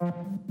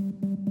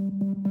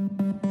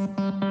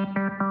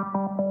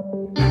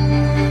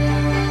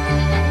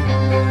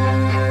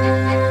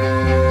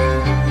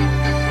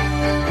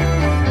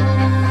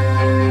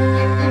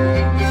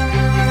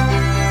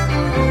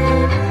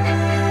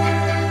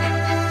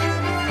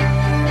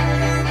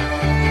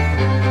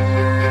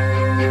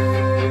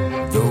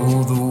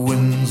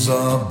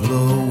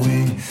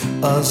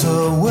us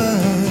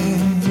away.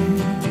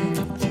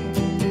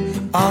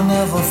 I'll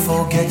never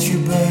forget you,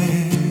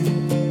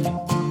 babe.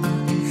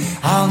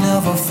 I'll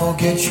never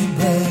forget you,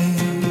 babe.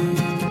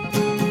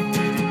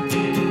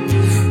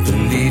 The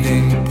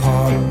leading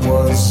part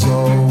was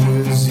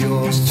always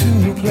yours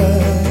to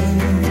play,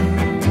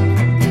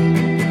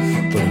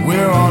 but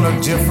we're on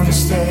a different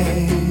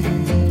stage.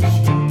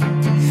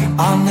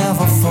 I'll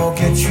never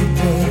forget you,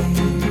 babe.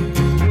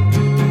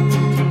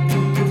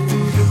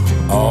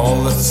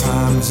 All the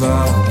times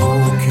I've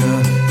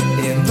woken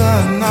in the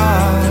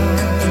night,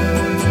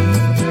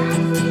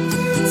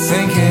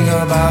 thinking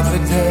about the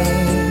day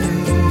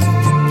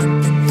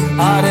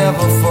I'd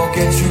ever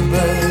forget you,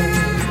 babe.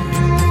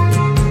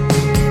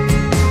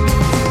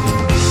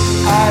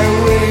 I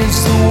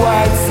raised the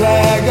white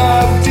flag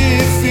of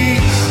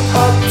defeat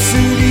up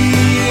to the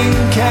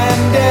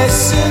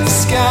incandescent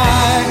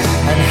sky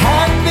and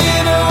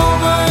handed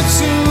over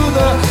to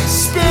the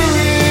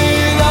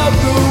spirit of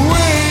the wind.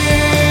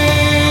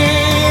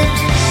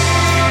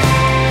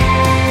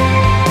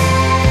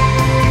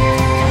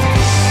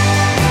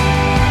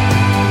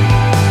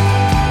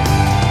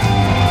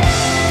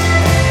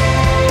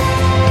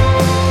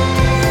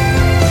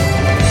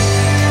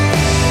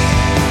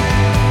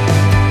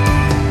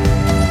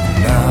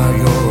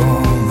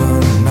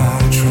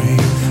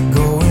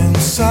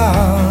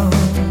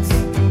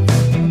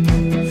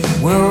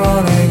 We're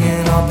running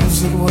in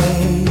opposite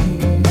ways.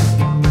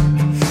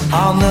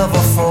 I'll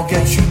never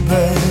forget you,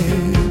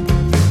 babe.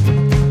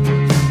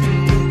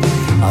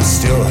 I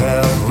still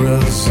have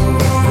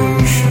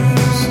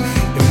reservations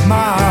in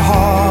my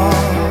heart.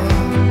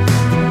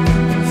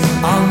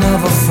 I'll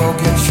never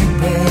forget you,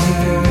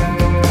 babe.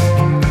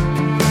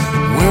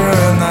 We're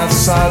in that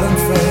silent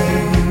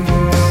phase.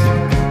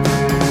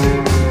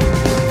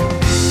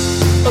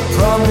 A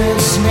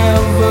promise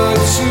never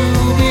to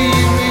be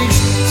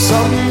reached.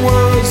 Some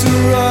words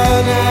are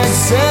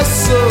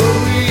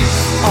unaccessory.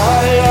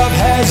 Our love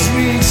has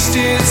reached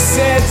its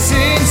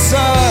setting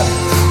sun,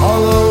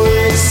 although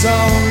it's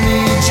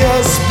only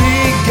just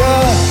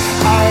begun.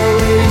 I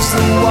raise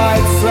the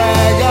white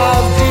flag